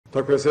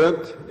Takk,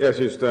 president. Jeg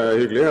synes det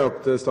hyggelig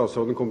at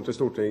statsråden kommer til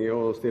Stortinget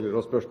og stiller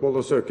oss spørsmål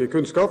og søker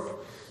kunnskap.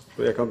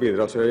 Så jeg kan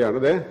bidra, så jeg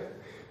gjerne det.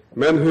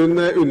 Men hun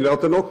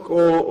unnlater nok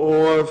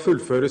å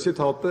fullføre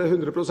sitatet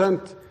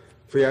 100%.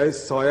 For jeg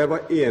sa jeg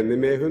var enig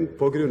med hun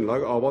på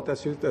grunnlag av at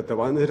jeg synes dette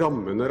var en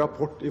rammende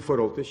rapport i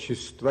forhold til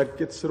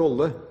Kystverkets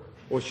rolle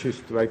og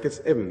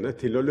Kystverkets evne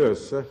til å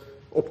løse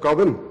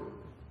oppgaven.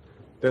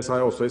 Det sa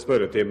jeg også i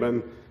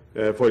spørretimen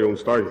forrige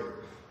onsdag.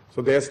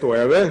 Så det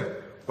står jeg ved,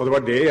 og det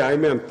var det jeg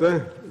mente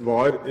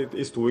var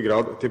i stor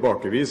grad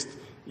tilbakevist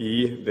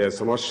i det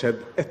som har skjedd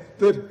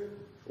etter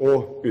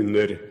og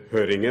under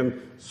høringen,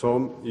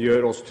 som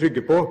gjør oss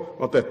trygge på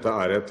at dette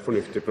er et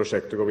fornuftig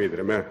prosjekt å gå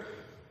videre med.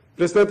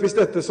 President, hvis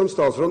dette som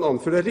statsråden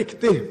anfører er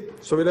riktig,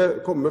 så vil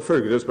jeg komme med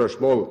følgende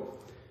spørsmål.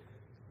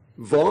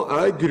 Hva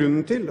er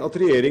grunnen til at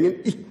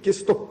regjeringen ikke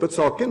stoppet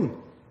saken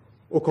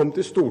og kom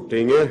til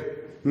Stortinget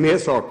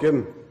med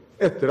saken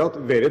etter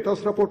at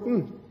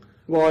Veritas-rapporten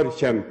var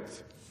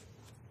kjent?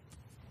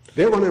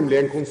 Det var nemlig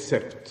en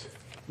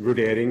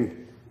konseptvurdering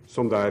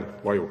som der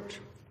var gjort.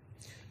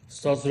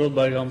 Statsråd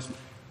Berg-Hansen.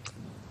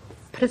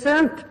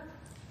 President,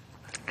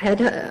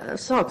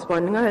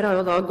 saksbehandlingen her har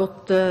jo da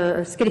gått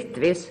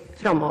skrittvis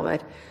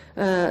fremover.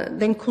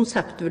 Den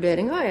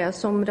konseptvurderingen er,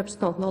 som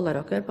representanten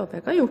Halleraker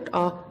påpeker, gjort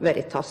av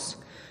Veritas.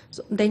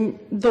 Den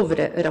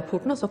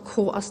Dovre-rapporten, altså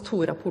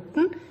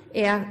KS2-rapporten,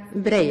 er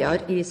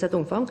bredere i sitt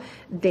omfang.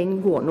 Den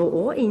går nå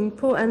også inn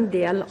på en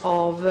del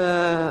av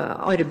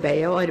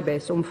arbeidet og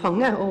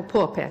arbeidsomfanget og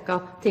påpeker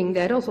ting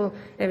der. Så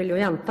jeg vil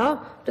jo gjenta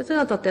at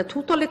det er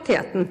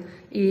totaliteten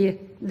i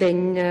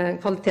den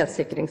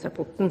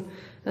kvalitetssikringsrapporten.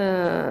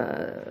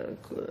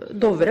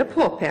 Dovre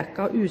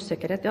påpeker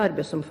usikkerhet i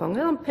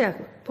arbeidsomfanget. De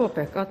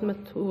påpeker at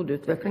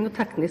metodeutvikling og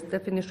teknisk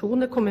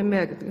definisjon er kommet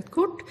meget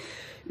kort.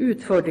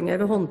 Utfordringer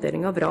ved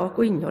håndtering av vrak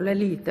og innhold er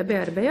lite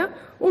bearbeidet.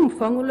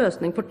 Omfang og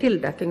løsning for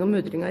tildekking og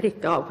mudring er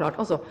ikke avklart.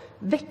 Altså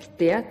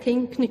viktige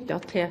ting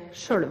knyttet til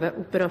selve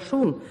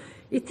operasjonen.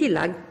 I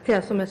tillegg til,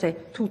 som jeg sier,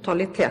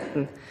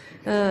 totaliteten.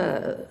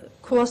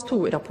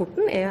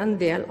 KS2-rapporten er en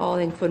del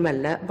av den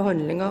formelle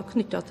behandlingen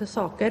knyttet til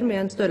saker med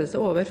en størrelse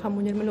over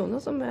 500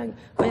 millioner, som jeg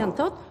har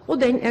gjentatt, og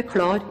den er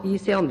klar i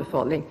sin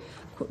anbefaling.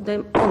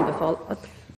 Den anbefaler at